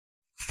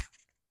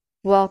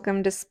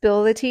Welcome to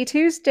Spill the Tea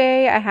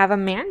Tuesday. I have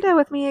Amanda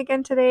with me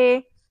again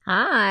today.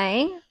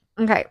 Hi.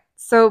 Okay,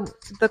 so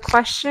the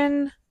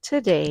question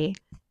today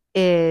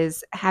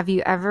is, have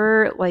you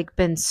ever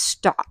been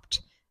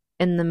stopped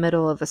in the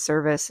middle of a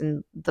service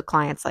and the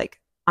client's like,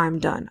 I'm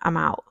done, I'm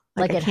out.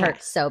 Like I it can't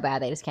hurts so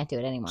bad they just can't do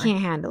it anymore. can't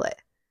handle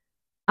it.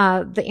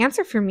 The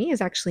answer for me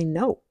is actually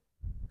no.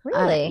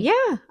 Really?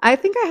 Yeah, I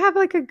think I have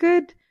a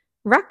good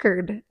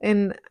record,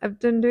 and I've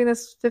been doing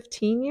this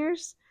 15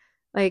 years,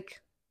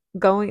 like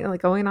going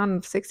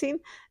on 16,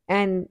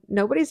 and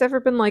nobody's ever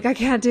been like, I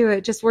can't do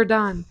it, just we're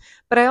done.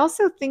 But I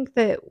also think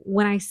that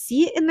when I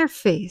see it in their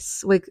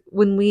face, like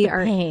when we The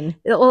are, pain.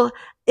 well,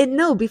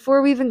 no,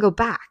 before we even go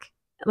back,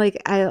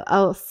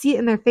 I'll see it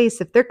in their face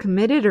if they're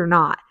committed or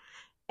not.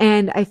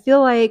 And I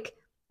feel like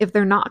if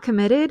they're not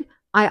committed,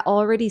 I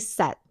already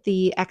set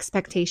the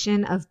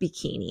expectation of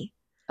bikini.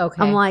 I'm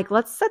Okay. like,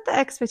 let's set the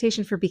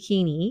expectation for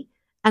bikini,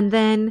 and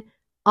then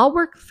I'll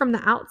work from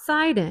the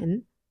outside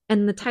in.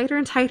 And the tighter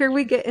and tighter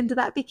we get into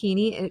that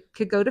bikini, it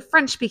could go to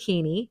French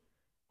bikini.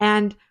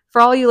 And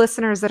for all you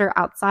listeners that are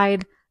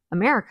outside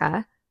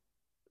America,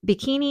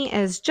 bikini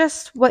is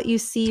just what you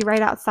see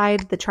right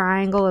outside the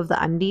triangle of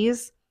the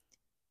undies.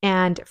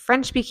 And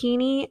French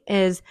bikini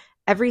is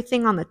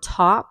everything on the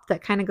top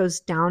that kind of goes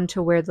down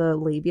to where the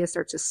labia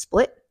starts to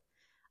split.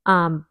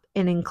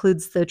 And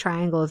includes the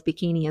triangle of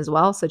bikini as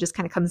well. So it just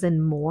kind of comes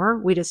in more.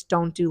 We just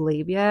don't do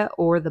labia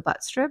or the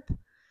butt strip.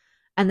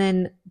 And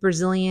then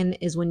Brazilian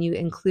is when you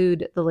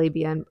include the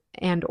labia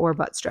and or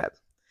butt strip.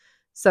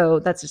 So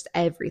that's just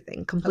everything,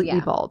 Oh completely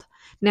yeah. bald.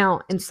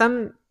 Now, in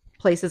some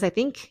places, I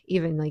think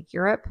even like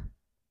Europe,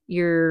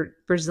 your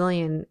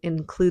Brazilian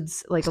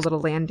includes like a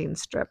little landing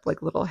strip,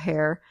 like little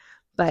hair.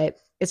 But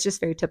it's just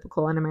very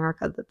typical in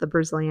America that the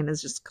Brazilian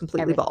is just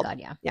completely Everything bald. God,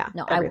 yeah. Yeah,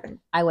 No, I everything.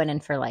 I went in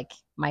for like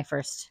my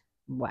first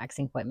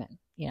waxing appointment.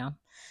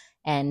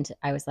 And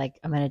I was like,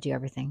 I'm gonna do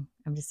everything.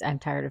 I'm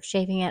tired of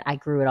shaving it. I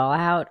grew it all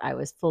out. I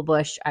was full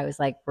bush. I was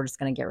like, we're just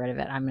gonna get rid of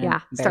it. I'm gonna Yeah,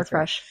 bear start through it.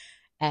 fresh.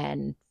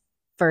 And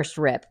first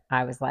rip,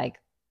 I was like,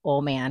 oh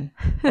man,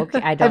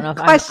 okay, I don't I'm know if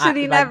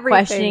questioning like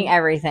questioning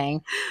everything.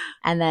 everything.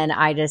 And then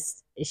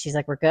she's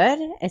like, we're good.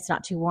 It's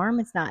not too warm.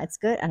 It's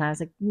good. And I was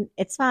like,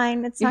 It's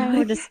fine. It's You're fine. We're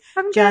like, just,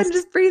 I'm good, I'm just,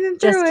 just breathing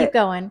just through keep it.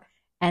 going.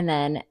 And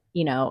then,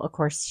 of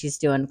course she's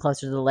doing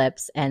closer to the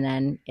lips and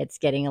then it's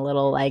getting a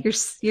little like,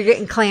 You're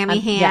getting clammy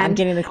I'm hand,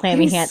 getting the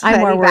clammy getting hand. I'm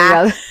more sweaty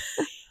worried back.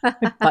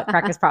 about my butt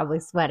crack is probably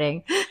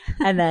sweating.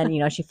 And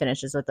then, she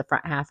finishes with the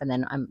front half and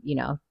then I'm,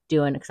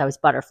 doing, cause I was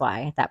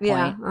butterfly at that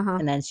Yeah, point. uh-huh.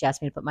 And then she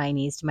asked me to put my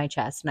knees to my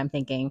chest and I'm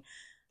thinking,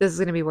 This is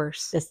gonna be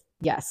worse.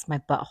 yes, my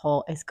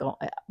butthole is going,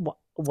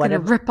 It's gonna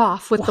rip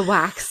off with the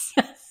wax.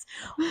 yes,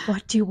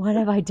 what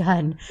have I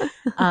done?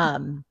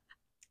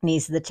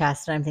 Knees to the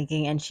chest. And I'm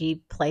thinking, and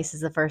she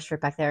places the first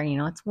rip back there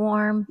and it's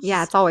warm.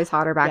 Yeah, it's always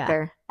hotter back Yeah.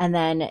 there. And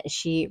then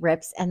she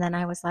rips. And then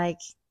I was like,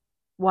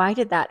 why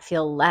did that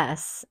feel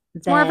less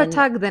It's more of a than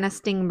tug than a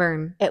sting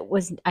burn. it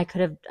was? I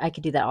could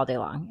do that all day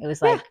long. It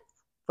was Yeah, like,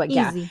 but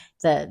yeah, easy.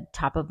 the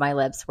top of my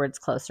lips where it's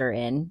closer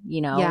in,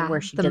 Yeah,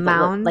 where she the did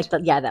mound.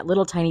 that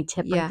little tiny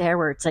tip right Yeah. there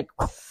where it's like,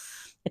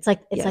 it's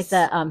like Yes.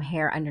 the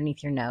hair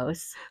underneath your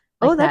nose.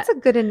 Oh, Like that's that, a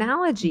good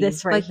analogy.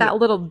 this right Like here. that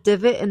little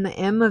divot in the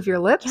M of your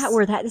lips. Yeah,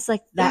 where that is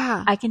like that.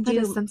 Yeah, I can that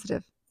is do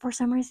sensitive. for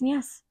some reason.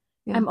 Yes,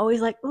 Yeah. I'm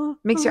always like, ooh,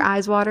 Makes your ooh.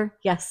 eyes water.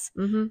 Yes.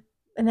 Mm-hmm.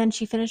 And then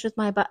she finished with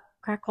my butt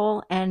crack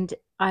hole, and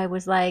I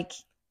was like,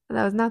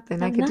 That was nothing.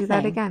 that I was could do that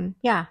nothing. again.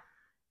 Yeah.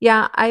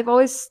 Yeah, I've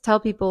always tell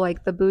people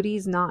like the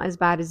booty's not as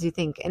bad as you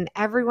think. And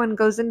everyone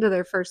goes into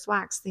their first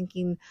wax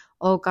thinking,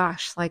 oh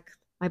gosh, like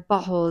my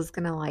butthole is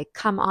gonna like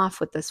come off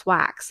with this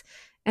wax.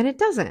 And it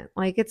doesn't.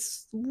 Like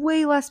it's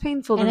way less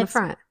painful And than the it's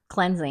front.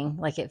 cleansing.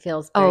 Like it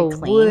feels very Oh,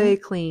 clean. way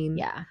clean.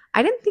 Yeah.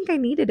 I didn't think I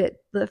needed it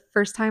the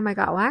first time I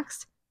got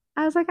waxed.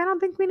 I was like, I don't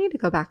think we need to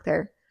go back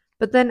there.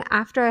 But then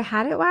after I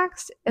had it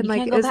waxed, and You like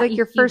can't it go was back. like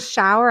your first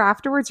shower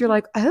afterwards, you're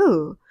like,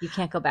 oh, You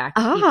can't go back.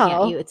 oh. You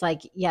can't. It's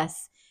like,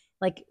 yes,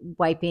 like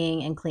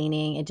wiping and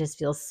cleaning. It just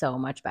feels so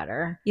much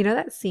better. You know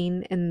that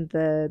scene in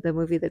the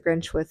movie The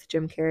Grinch with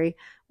Jim Carrey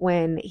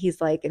when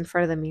he's like in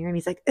front of the mirror and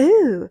he's like,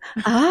 ooh,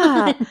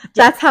 ah.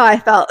 That's how I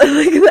felt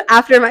like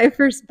after my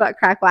first butt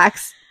crack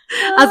wax.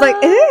 I was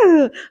like,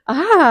 ooh,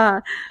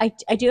 ah.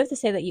 I do have to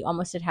say that you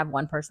almost did have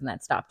one person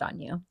that stopped on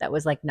you that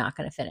was like not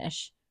going to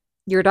finish.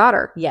 Your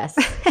daughter. Yes.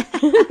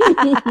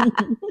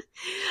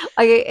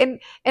 Okay,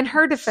 in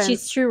her defense,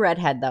 She's true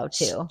redhead though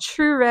too.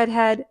 True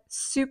redhead,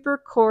 super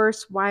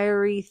coarse,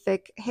 wiry,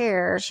 thick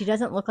hair. She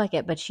doesn't look like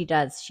it, but she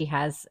does. She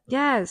has.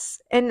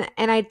 Yes. And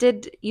I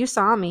did, you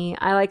saw me.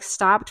 I like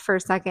stopped for a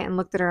second and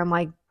looked at her. I'm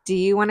like, do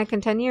you want to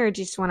continue or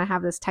do you just want to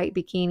have this tight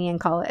bikini and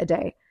call it a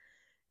day?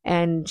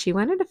 And she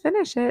wanted to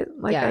finish it.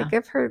 Like Yeah.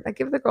 I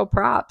give the girl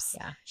props.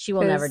 Yeah, she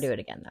will never do it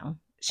again though.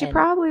 She And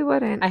probably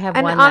wouldn't. I have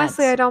and one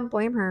honestly, that's- I don't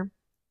blame her.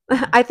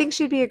 I think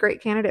she'd be a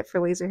great candidate for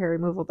laser hair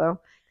removal though,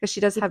 because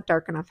she does have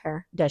dark enough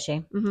hair. Does she?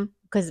 Mm-hmm.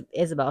 Because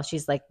Isabel,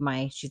 she's like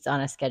she's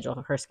on a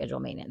schedule, her schedule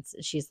maintenance.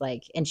 She's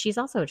like, and she's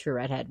also a true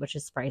redhead, which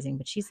is surprising,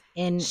 but she's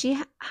in.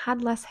 She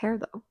had less hair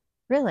though.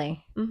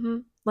 Really? Mm-hmm.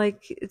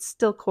 Like it's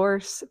still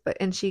coarse,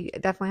 and she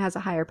definitely has a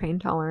higher pain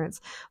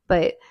tolerance.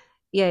 But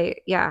yeah,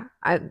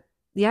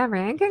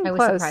 Ryan getting I was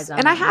close. surprised on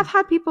And I that have one.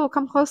 had people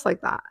come close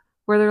like that,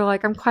 where they're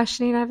like, I'm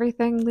questioning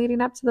everything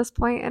leading up to this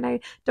point, and I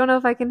don't know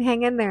if I can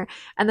hang in there.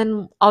 And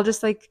then I'll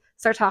just like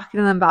start talking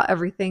to them about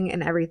everything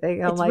and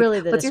everything. I'm It's like,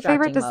 really the what's your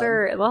favorite distracting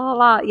mode. dessert? La la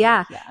la.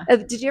 Yeah. Yeah.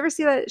 Did you ever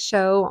see that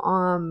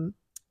show,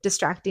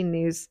 Distracting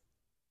News?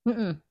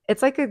 Mm-mm.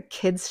 It's like a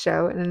kids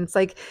show, and it's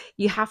like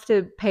you have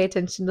to pay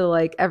attention to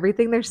like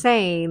everything they're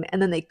saying,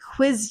 and then they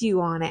quiz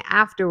you on it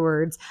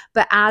afterwards.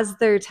 But as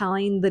they're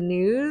telling the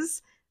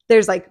news,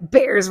 there's like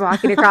bears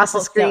walking across the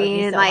Oh, that would be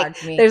screen, so like hard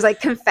for me. there's like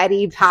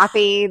confetti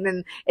popping,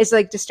 and it's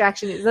like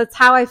distraction. That's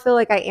how I feel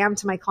like I am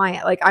to my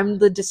client. Like I'm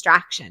the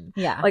distraction.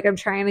 Yeah. Like I'm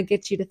trying to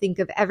get you to think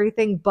of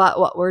everything but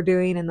what we're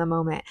doing in the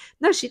moment.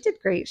 No, she did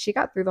great. She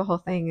got through the whole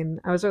thing, and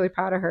I was really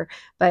proud of her.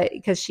 But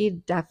because she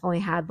definitely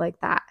had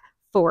like that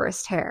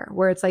forest hair,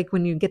 where it's like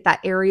when you get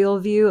that aerial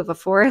view of a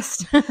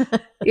forest,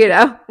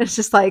 it's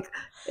just like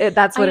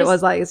that's what it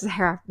was like. It's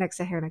hair next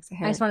to hair next to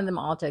hair. I just wanted them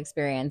all to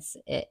experience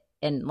it,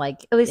 and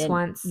like at least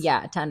once.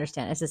 Yeah, to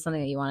understand, is this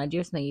something that you want to do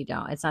or something you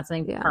don't? It's not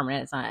something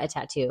permanent. It's not a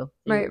tattoo,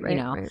 right.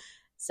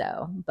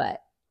 So,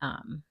 but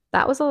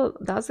that was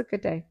a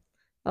good day.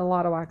 A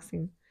lot of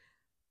waxing.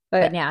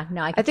 But yeah,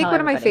 no, I think one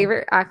of my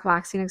favorite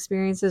waxing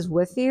experiences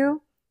with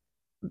you,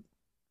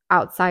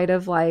 outside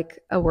of like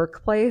a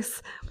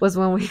workplace, was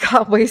when we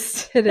got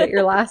wasted at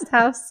your last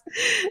house.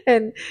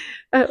 And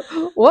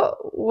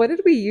what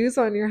did we use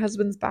on your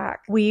husband's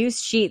back? We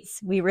used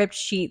sheets. We ripped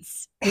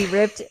sheets. We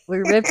ripped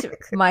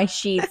my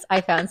sheets.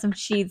 I found some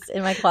sheets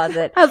in my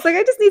closet. I was like,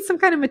 I just need some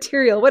kind of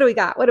material. What do we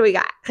got?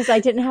 Because I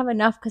didn't have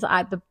enough. Because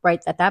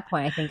right at that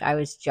point, I think I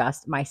was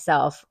just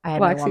myself. I had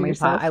my warming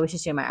pot. I was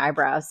just doing my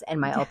eyebrows and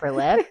my upper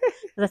lip.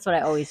 That's what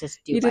I always just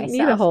do. You didn't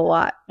need a whole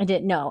lot. I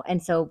didn't know.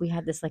 And so we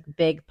had this like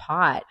big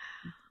pot.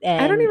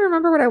 And I don't even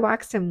remember what I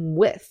waxed him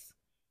with.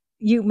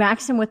 You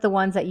maxed him with the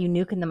ones that you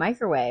nuke in the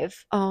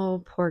microwave.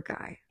 Oh, poor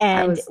guy.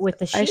 And with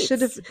the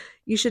sheets.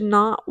 You should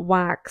not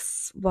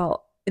wax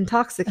while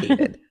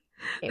intoxicated.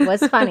 It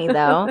was funny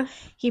though.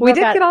 We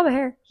did get all the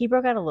hair. He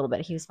broke out a little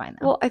bit. He was fine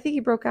though. Well, I think he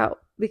broke out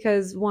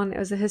because one, it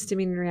was a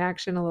histamine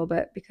reaction a little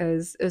bit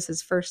because it was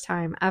his first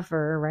time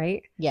ever,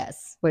 right?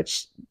 Yes.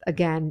 Which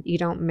again, you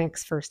don't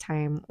mix first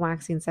time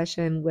waxing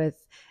session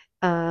with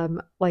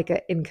like an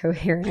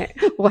incoherent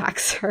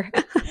waxer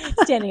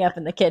standing up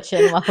in the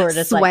kitchen while we're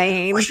just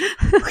swaying.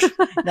 Like,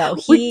 no,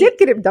 we did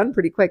get him done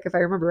pretty quick, if I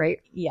remember right.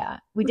 Yeah,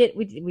 we did.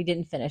 We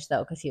didn't finish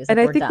though because he was. Like,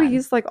 and I think we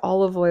used like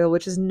olive oil,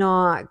 which is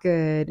not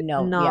good.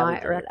 No,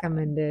 not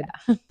recommended.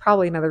 Yeah.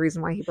 Probably another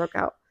reason why he broke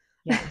out.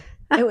 Yeah.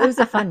 It was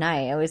a fun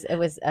night. It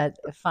was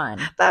fun.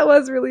 That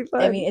was really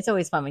fun. I mean, it's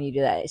always fun when you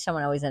do that.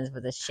 Someone always ends up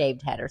with a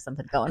shaved head or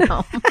something going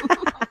home.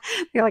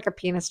 They're like a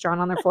penis drawn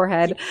on their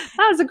forehead.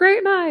 That was a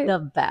great night. The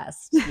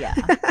best. Yeah.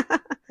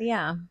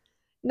 Yeah.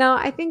 No,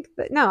 I think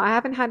I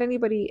haven't had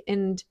anybody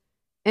in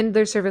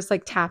their service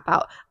like tap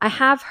out. I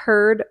have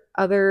heard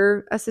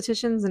other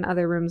estheticians in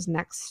other rooms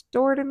next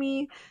door to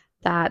me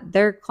that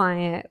their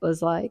client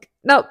was like,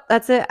 nope,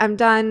 that's it. I'm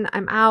done.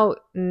 I'm out.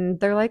 And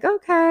they're like,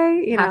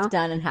 okay, half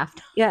done and half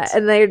done. Yeah.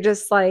 And they're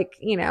just like,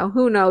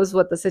 who knows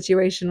what the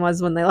situation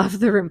was when they left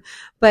the room.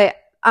 But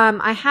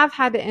I have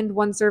had to end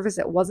one service.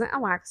 It wasn't a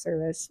wax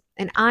service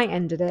and I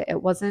ended it.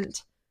 It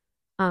wasn't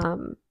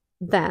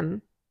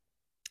them.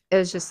 It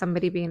was just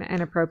somebody being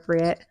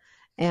inappropriate.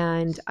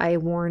 And I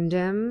warned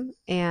him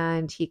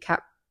and he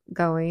kept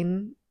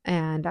going.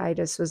 And I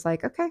just was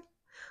like, okay,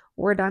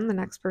 we're done. The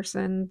next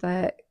person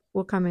that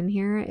will come in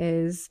here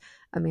is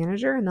a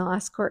manager and they'll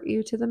escort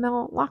you to the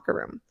male locker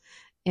room.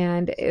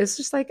 And it was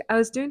just like, I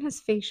was doing his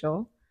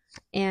facial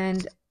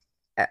and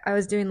I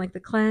was doing like the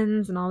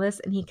cleanse and all this.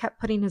 And he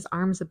kept putting his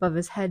arms above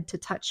his head to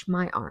touch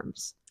my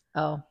arms.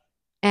 Oh.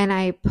 And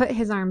I put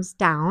his arms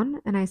down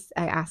and I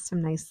asked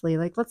him nicely,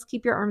 like, let's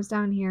keep your arms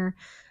down here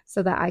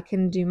so that I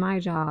can do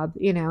my job,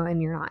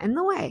 and you're not in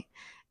the way.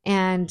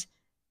 And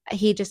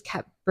he just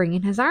kept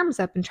bringing his arms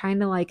up and trying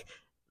to like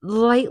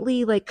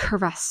lightly like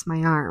caress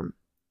my arm.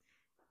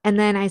 And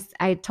then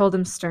I told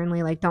him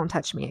sternly, like, don't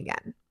touch me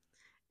again.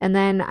 And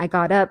then I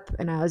got up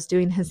and I was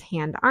doing his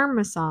hand arm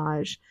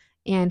massage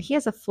and he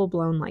has a full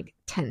blown like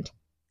tent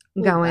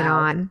going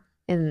on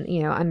in,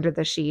 under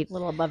the sheet. A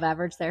little above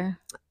average there.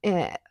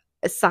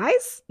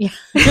 Size? Yeah.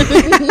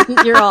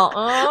 You're all,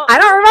 oh. I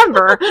don't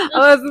remember.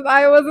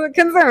 I wasn't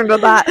concerned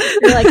with that.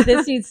 You're like,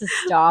 this needs to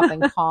stop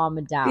and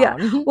calm down. Yeah.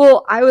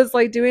 Well, I was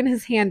like doing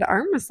his hand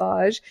arm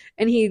massage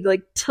and he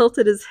like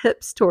tilted his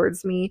hips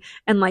towards me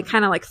and like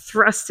kind of like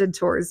thrusted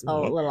towards me.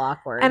 Oh, a little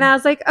awkward. And I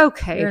was like,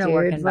 okay, you're in dude, a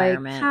work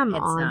environment. Like, come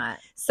it's on. Not.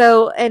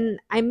 So, and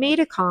I made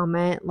a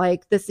comment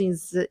like, this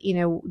needs,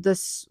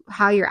 this,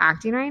 how you're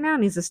acting right now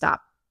needs to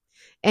stop.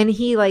 And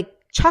he like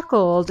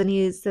chuckled and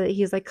he's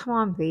like, come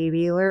on,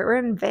 baby, we're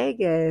in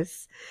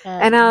Vegas.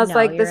 And I was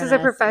like, this is a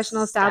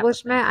professional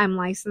establishment. I'm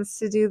licensed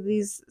to do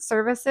these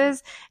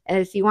services. And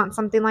if you want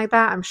something like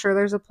that, I'm sure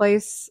there's a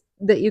place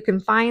that you can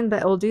find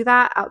that will do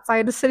that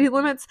outside the city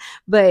limits,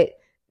 but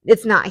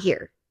it's not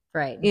here.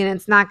 Right. And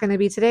it's not going to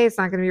be today. It's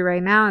not going to be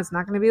right now. It's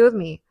not going to be with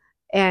me.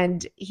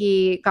 And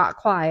he got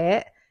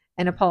quiet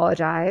and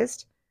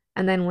apologized.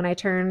 And then when I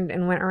turned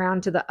and went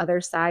around to the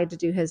other side to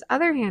do his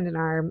other hand and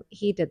arm,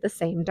 he did the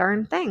same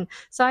darn thing.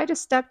 So I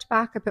just stepped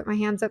back. I put my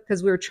hands up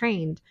because we were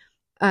trained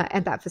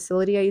at that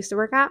facility I used to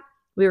work at.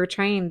 We were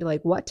trained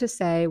like what to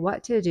say,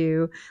 what to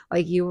do.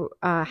 Like you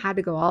had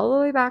to go all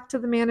the way back to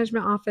the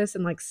management office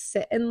and like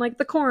sit in like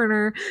the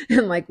corner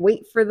and like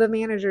wait for the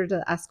manager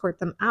to escort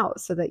them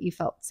out so that you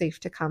felt safe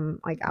to come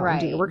like out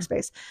into your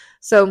workspace.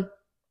 So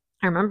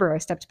I remember I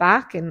stepped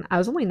back and I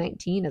was only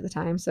 19 at the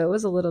time. So it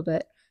was a little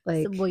bit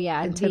like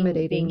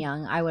intimidating. Being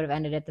young, I would have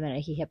ended it the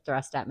minute he hip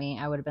thrust at me.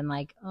 I would have been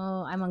like,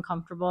 oh, I'm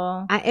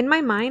uncomfortable. In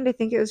my mind, I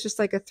think it was just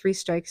like a 3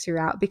 strikes, you're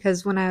out.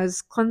 Because when I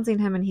was cleansing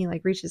him and he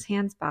like reached his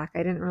hands back,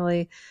 I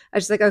was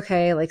just like,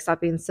 okay, like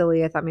stop being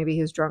silly. I thought maybe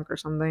he was drunk or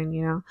something,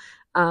 you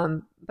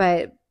know?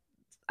 But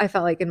I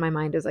felt like in my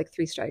mind it was like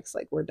 3 strikes,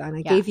 like we're done.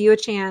 I gave you a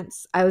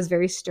chance. I was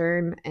very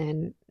stern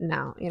and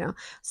now, you know.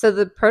 So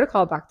the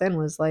protocol back then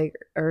was like,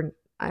 or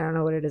I don't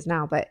know what it is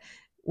now, but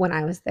when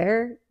I was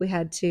there, we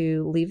had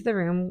to leave the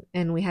room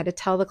and we had to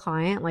tell the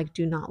client, like,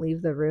 do not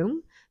leave the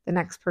room. The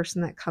next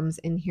person that comes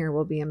in here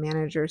will be a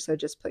manager. So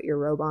just put your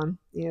robe on,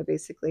 you know,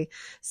 basically.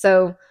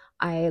 So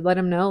I let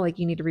him know, like,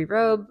 you need to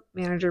re-robe.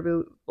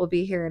 Manager will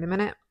be here in a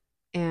minute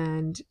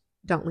and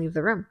don't leave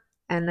the room.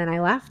 And then I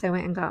left. I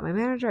went and got my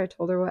manager. I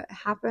told her what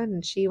happened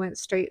and she went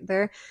straight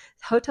there.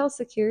 Hotel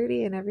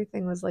security and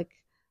everything was like,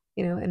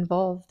 you know,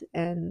 involved.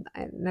 And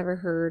I never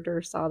heard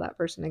or saw that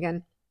person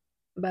again.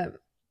 But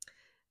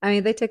I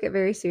mean, they took it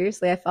very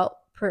seriously. I felt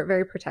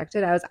very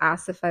protected. I was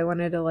asked if I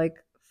wanted to like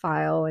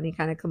file any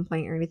kind of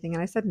complaint or anything.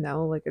 And I said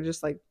no, like I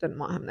just like didn't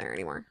want him there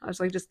anymore. I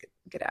was like, just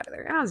get out of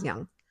there. And I was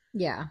young.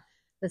 Yeah.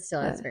 But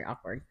still, that's very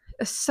awkward.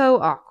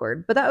 So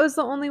awkward. But that was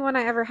the only one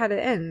I ever had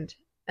to end.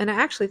 And I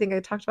actually think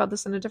I talked about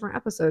this in a different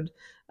episode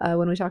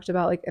when we talked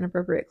about like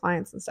inappropriate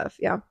clients and stuff.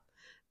 Yeah.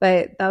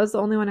 But that was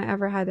the only one I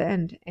ever had to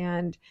end.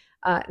 And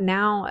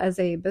now as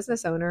a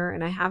business owner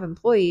and I have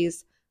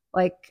employees,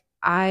 like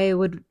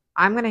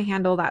I'm going to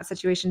handle that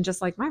situation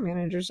just like my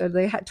manager said.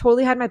 They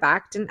totally had my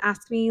back, didn't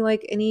ask me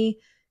like any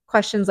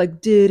questions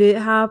like, did it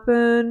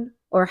happen?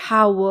 Or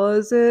how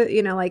was it?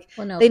 You know, like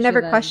they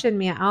never questioned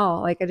me at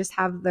all. Like I just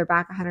have their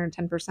back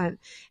 110%.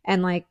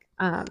 And like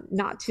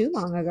not too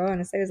long ago,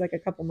 and I say it was like a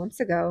couple months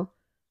ago,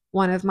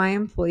 one of my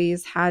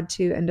employees had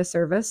to end a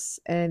service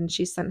and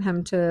she sent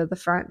him to the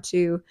front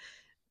to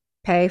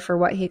pay for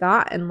what he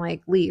got and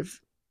like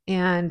leave.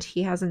 And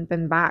he hasn't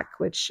been back,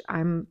 which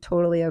I'm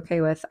totally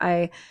okay with.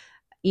 I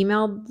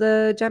emailed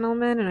the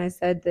gentleman and I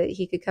said that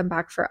he could come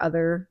back for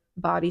other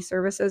body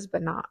services,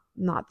 but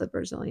not the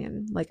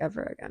Brazilian like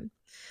ever again.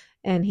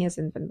 And he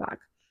hasn't been back.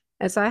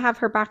 And so I have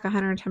her back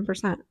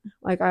 110%.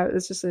 Like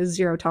it's just a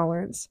 0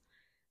 tolerance.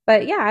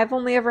 But yeah, I've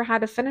only ever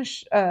had to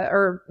finish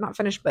or not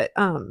finish, but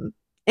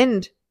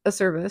end a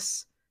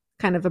service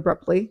kind of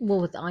abruptly.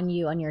 Well, on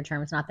your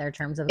terms, not their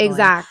terms of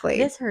exactly.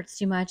 This hurts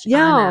too much.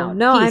 No,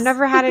 I've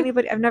never had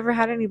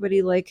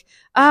anybody like,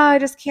 I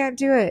just can't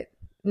do it.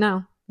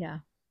 No. Yeah.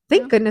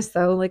 Thank goodness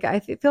though. Like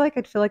I feel like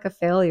I'd feel like a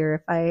failure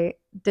if I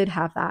did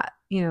have that,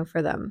 you know,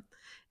 for them.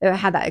 If I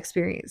had that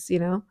experience, you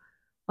know,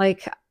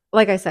 like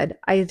I said,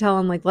 I tell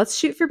them like, let's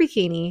shoot for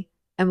bikini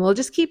and we'll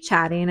just keep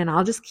chatting and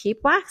I'll just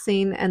keep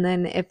waxing. And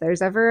then if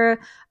there's ever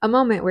a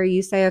moment where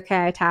you say,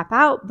 okay, I tap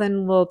out,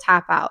 then we'll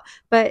tap out.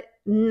 But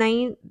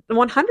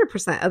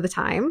 100% of the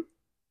time,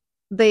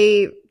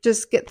 they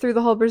just get through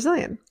the whole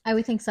Brazilian. I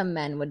would think some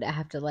men would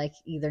have to like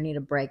either need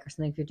a break or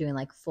something if you're doing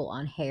like full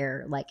on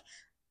hair, like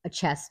a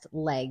chest,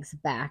 legs,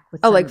 back.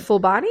 With like full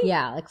body?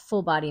 Yeah, like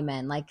full body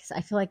men. Like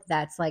I feel like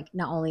that's like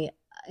not only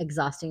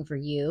exhausting for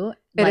you.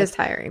 It is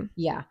tiring.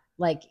 Yeah.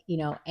 Like, you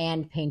know,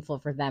 and painful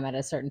for them at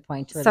a certain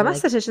point. Some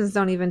estheticians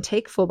don't even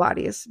take full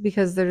bodies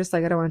because they're just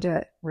like, I don't want to do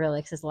it. Really?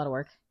 Because it's a lot of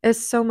work.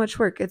 It's so much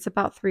work. It's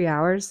about 3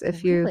 hours.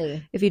 If you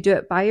do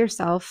it by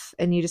yourself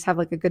and you just have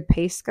like a good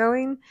pace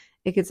going,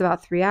 it gets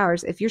about 3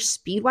 hours. If you're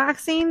speed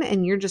waxing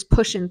and you're just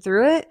pushing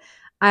through it,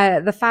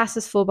 the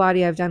fastest full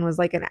body I've done was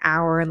like an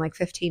hour and like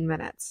 15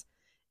 minutes.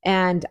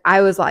 And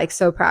I was like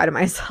so proud of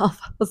myself.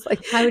 I was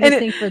like, I would just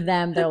think for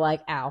them, they're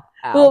like, ow.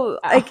 Well,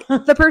 ow. Like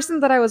the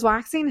person that I was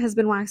waxing has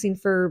been waxing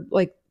for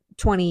like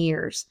 20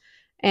 years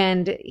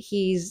and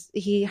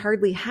he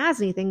hardly has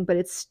anything, but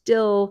it's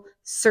still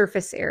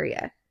surface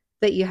area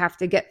that you have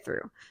to get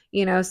through,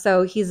 you know?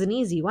 So he's an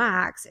easy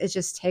wax. It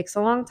just takes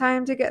a long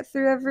time to get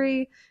through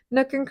every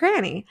nook and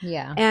cranny.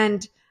 Yeah.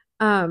 And,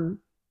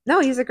 no,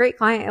 he's a great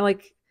client.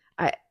 Like,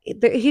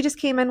 he just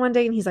came in one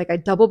day and he's like, I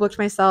double booked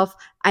myself.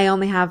 I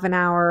only have an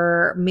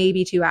hour,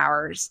 maybe 2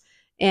 hours.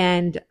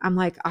 And I'm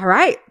like, all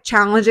right,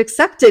 challenge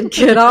accepted.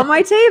 Get on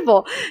my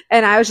table.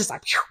 And I was just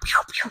like, pew, pew,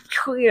 pew,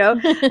 pew, you know,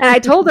 and I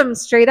told him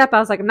straight up, I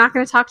was like, I'm not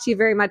going to talk to you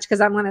very much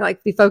because I'm going to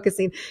like be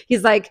focusing.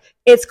 He's like,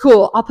 it's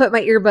cool. I'll put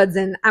my earbuds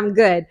in. I'm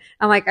good.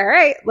 I'm like, all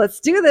right,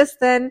 let's do this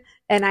then.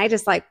 And I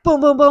just like,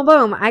 boom, boom, boom,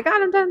 boom. I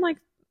got him done like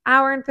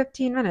hour and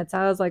 15 minutes.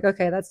 I was like,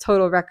 okay, that's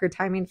total record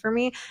timing for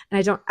me. And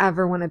I don't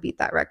ever want to beat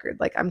that record.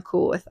 Like, I'm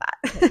cool with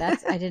that.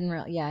 I didn't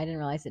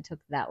realize it took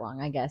that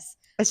long, I guess.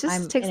 It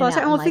just takes a lot of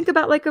time. Well, think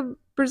about like a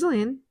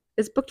Brazilian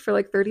is booked for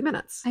like 30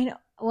 minutes. I know.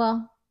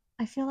 Well,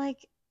 I feel like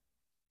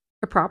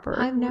a proper.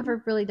 I've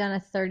never really done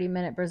a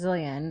 30-minute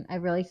Brazilian. I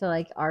really feel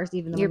like ours,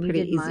 even though when you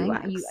did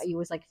mine, you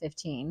was like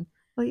 15.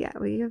 Well, yeah,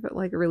 well, you have it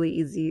like really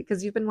easy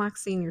because you've been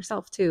waxing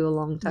yourself too a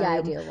long time. Yeah,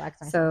 I do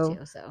wax myself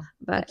too. So,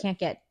 but I can't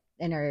get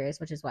in areas,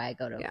 which is why I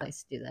go to a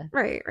place to do the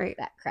right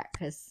that crack.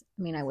 Because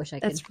I mean, I wish I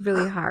could. That's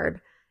really hard.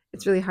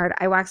 It's really hard.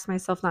 I waxed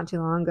myself not too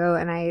long ago,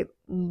 and I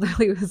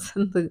literally was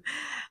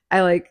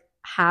I like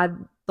had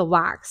the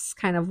wax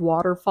kind of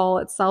waterfall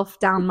itself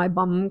down my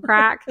bum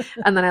crack,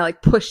 and then I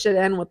like pushed it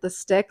in with the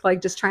stick,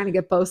 like just trying to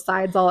get both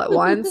sides all at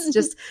once.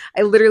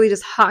 I literally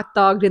just hot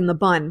dogged in the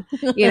bun,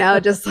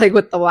 just like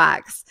with the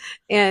wax.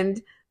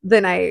 And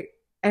then I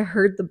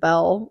heard the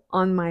bell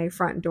on my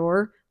front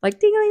door, like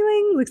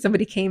ding-a-ling-ling, like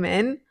somebody came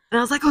in, and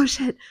I was like, oh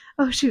shit,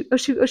 oh shoot, oh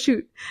shoot, oh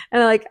shoot.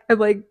 And I'm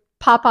like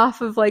pop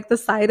off of like the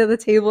side of the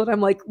table, and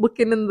I'm like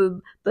looking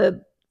in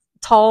the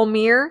tall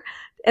mirror,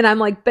 and I'm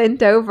like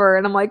bent over,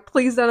 and I'm like,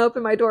 please don't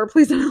open my door.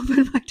 Please don't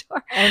open my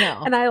door. I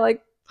know. And I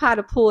like had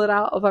to pull it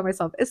out all by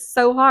myself. It's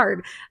so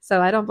hard.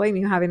 So I don't blame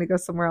you having to go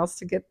somewhere else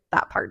to get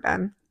that part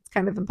done. It's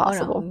kind of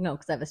impossible. Oh, no,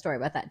 because I have a story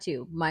about that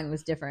too. Mine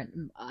was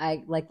different.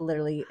 I like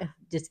literally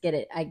just get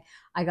it. I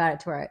got it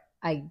to where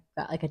I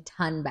got like a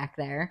ton back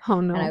there. Oh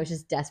no. And I was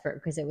just desperate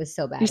because it was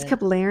so bad. You just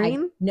kept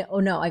layering?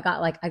 No, I got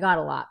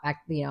a lot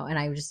back,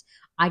 and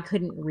I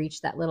couldn't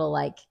reach that little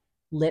like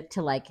lip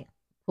to like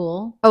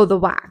pull. Oh, the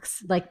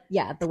wax. Like,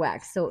 yeah, the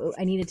wax. So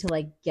I needed to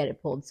like get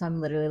it pulled. So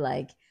I'm literally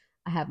like,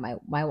 I have my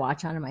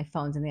watch on and my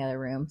phone's in the other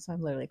room. So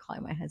I'm literally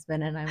calling my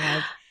husband, and I'm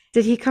like,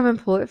 did he come and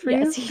pull it for you?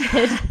 Yes, he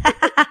did.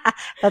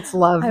 That's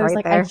love. I was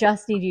like, there. I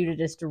just need you to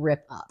just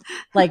rip up.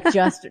 Like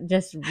just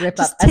rip up.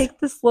 Just take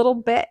this little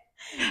bit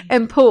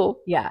and pull.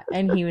 Yeah.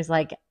 And he was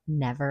like,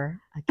 never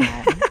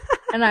again.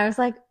 And I was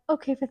like,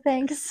 okay, but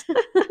thanks.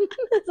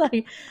 It's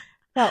like,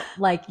 felt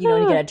like, you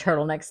get a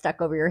turtleneck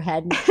stuck over your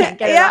head and you can't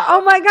get it off.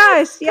 Oh my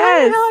gosh,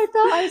 yes. How I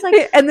felt. I was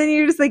like, and then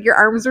you're just like, your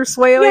arms are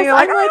swaying. Yes, you're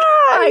like,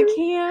 I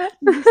can't.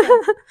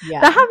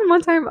 Yeah. That happened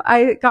one time.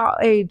 I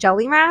got a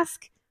jelly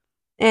mask,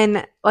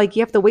 and like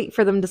you have to wait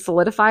for them to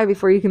solidify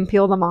before you can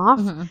peel them off.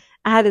 Mm-hmm.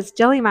 I had this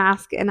jelly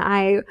mask, and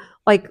I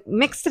like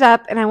mixed it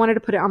up, and I wanted to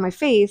put it on my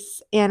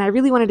face, and I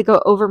really wanted to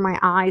go over my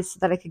eyes so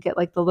that I could get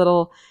like the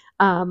little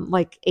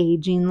like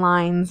aging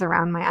lines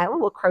around my eye,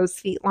 little crow's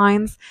feet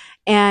lines.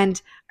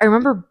 And I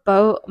remember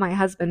my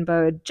husband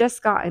Bo had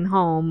just gotten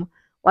home,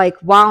 like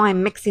while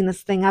I'm mixing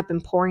this thing up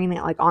and pouring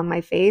it like on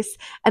my face.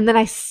 And then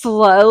I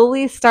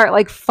slowly start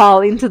like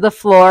falling to the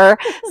floor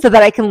so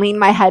that I can lean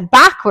my head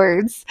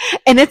backwards.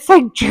 And it's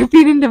like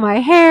dripping into my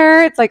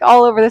hair. It's like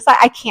all over the side.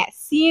 I can't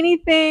see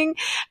anything.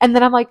 And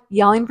then I'm like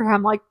yelling for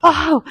him, like,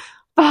 Bo,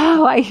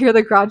 I hear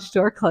the garage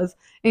door close.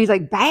 And he's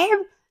like, babe.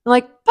 I'm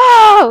like,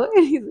 Bo!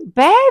 And he's like,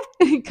 babe?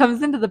 And he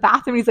comes into the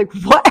bathroom. He's like,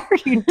 what are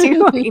you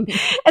doing?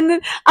 And then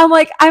I'm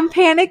like, I'm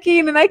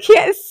panicking and I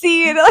can't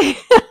see it. Like,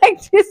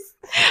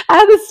 I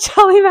had this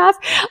jelly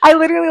mask. I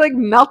literally like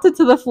melted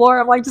to the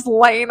floor. I'm like just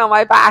laying on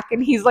my back.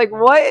 And he's like,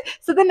 what?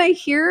 So then I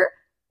hear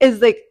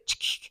is like,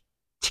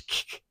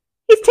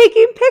 he's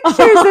taking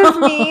pictures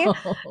of me.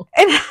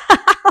 And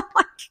I'm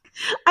like,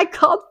 I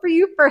called for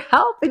you for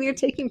help and you're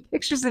taking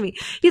pictures of me.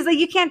 He's like,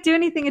 you can't do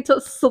anything until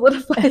it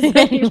solidifies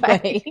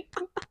anyway.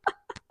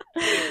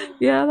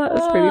 Yeah, that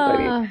was pretty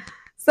funny.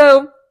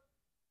 So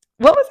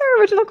what was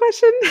our original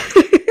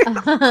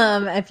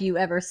question? If you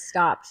ever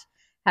stopped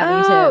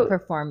having to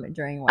perform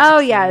during waxing. Oh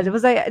yeah.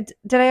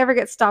 Did I ever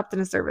get stopped in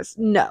a service?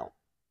 No.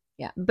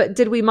 Yeah. But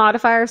did we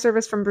modify our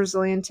service from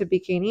Brazilian to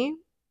bikini?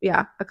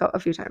 Yeah, a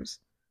few times.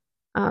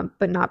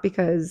 But not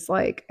because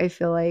like I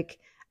feel like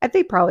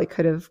they probably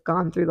could have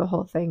gone through the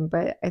whole thing,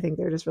 but I think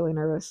they're just really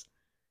nervous.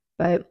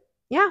 But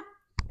yeah,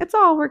 it's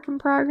all work in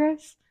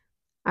progress.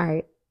 All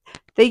right.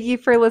 Thank you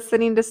for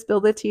listening to Spill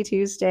the Tea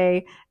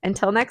Tuesday.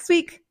 Until next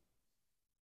week.